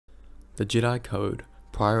The Jedi Code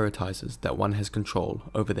prioritizes that one has control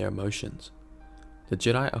over their emotions. The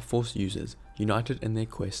Jedi are Force users united in their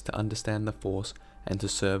quest to understand the Force and to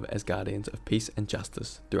serve as guardians of peace and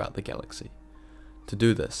justice throughout the galaxy. To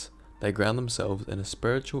do this, they ground themselves in a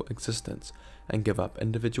spiritual existence and give up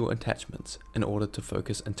individual attachments in order to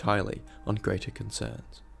focus entirely on greater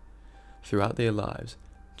concerns. Throughout their lives,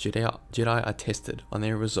 Jedi are tested on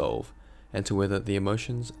their resolve and to whether the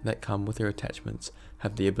emotions that come with their attachments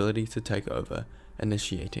have the ability to take over,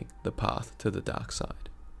 initiating the path to the dark side.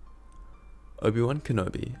 Obi Wan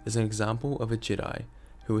Kenobi is an example of a Jedi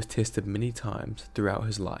who was tested many times throughout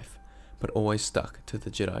his life, but always stuck to the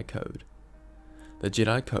Jedi Code. The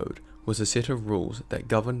Jedi Code was a set of rules that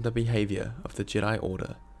governed the behavior of the Jedi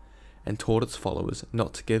Order, and taught its followers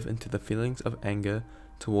not to give into the feelings of anger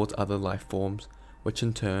towards other life forms, which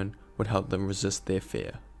in turn would help them resist their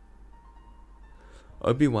fear.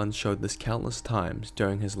 Obi-Wan showed this countless times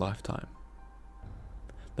during his lifetime.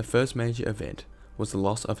 The first major event was the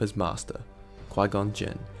loss of his master, Qui-Gon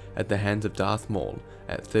Jinn, at the hands of Darth Maul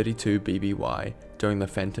at 32 BBY during the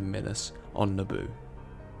Phantom Menace on Naboo.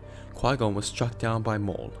 Qui-Gon was struck down by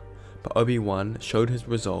Maul, but Obi-Wan showed his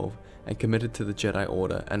resolve and committed to the Jedi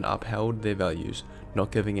Order and upheld their values,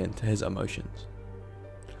 not giving in to his emotions.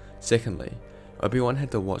 Secondly, Obi-Wan had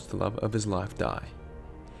to watch the love of his life die.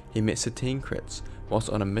 He met Satine Kryze whilst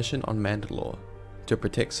on a mission on Mandalore to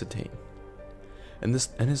protect Satine. In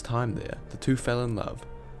his time there, the two fell in love,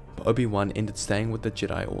 but Obi-Wan ended staying with the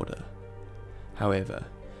Jedi Order. However,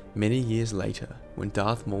 many years later, when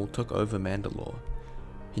Darth Maul took over Mandalore,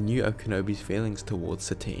 he knew of Kenobi's feelings towards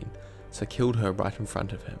Satine, so killed her right in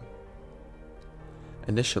front of him.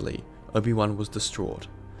 Initially, Obi-Wan was distraught,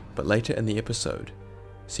 but later in the episode,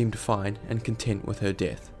 seemed fine and content with her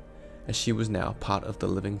death, as she was now part of the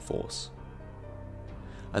living Force.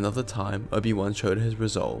 Another time Obi-Wan showed his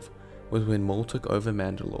resolve was when Maul took over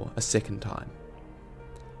Mandalore a second time.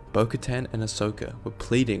 Bo-Katan and Ahsoka were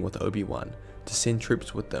pleading with Obi-Wan to send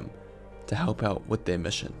troops with them to help out with their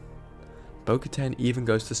mission. Bo-Katan even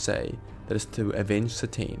goes to say that it's to avenge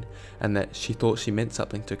Satine and that she thought she meant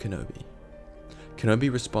something to Kenobi.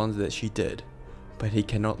 Kenobi responds that she did, but he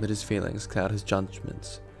cannot let his feelings cloud his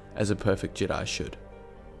judgments, as a perfect Jedi should.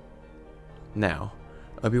 Now,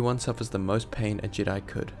 Obi-Wan suffers the most pain a Jedi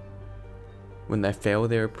could, when they fail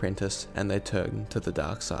their apprentice and they turn to the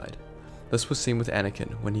dark side. This was seen with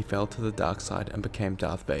Anakin when he fell to the dark side and became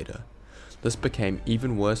Darth Vader. This became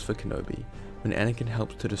even worse for Kenobi when Anakin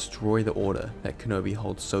helps to destroy the order that Kenobi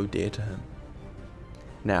holds so dear to him.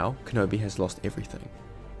 Now, Kenobi has lost everything.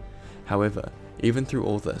 However, even through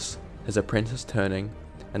all this, his apprentice turning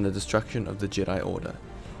and the destruction of the Jedi Order,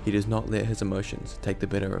 he does not let his emotions take the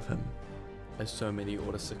better of him, as so many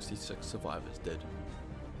Order 66 survivors did.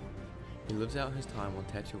 He lives out his time on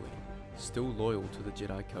Tatooine, still loyal to the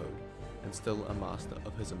Jedi Code, and still a master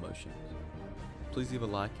of his emotions. Please leave a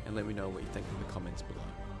like and let me know what you think in the comments below.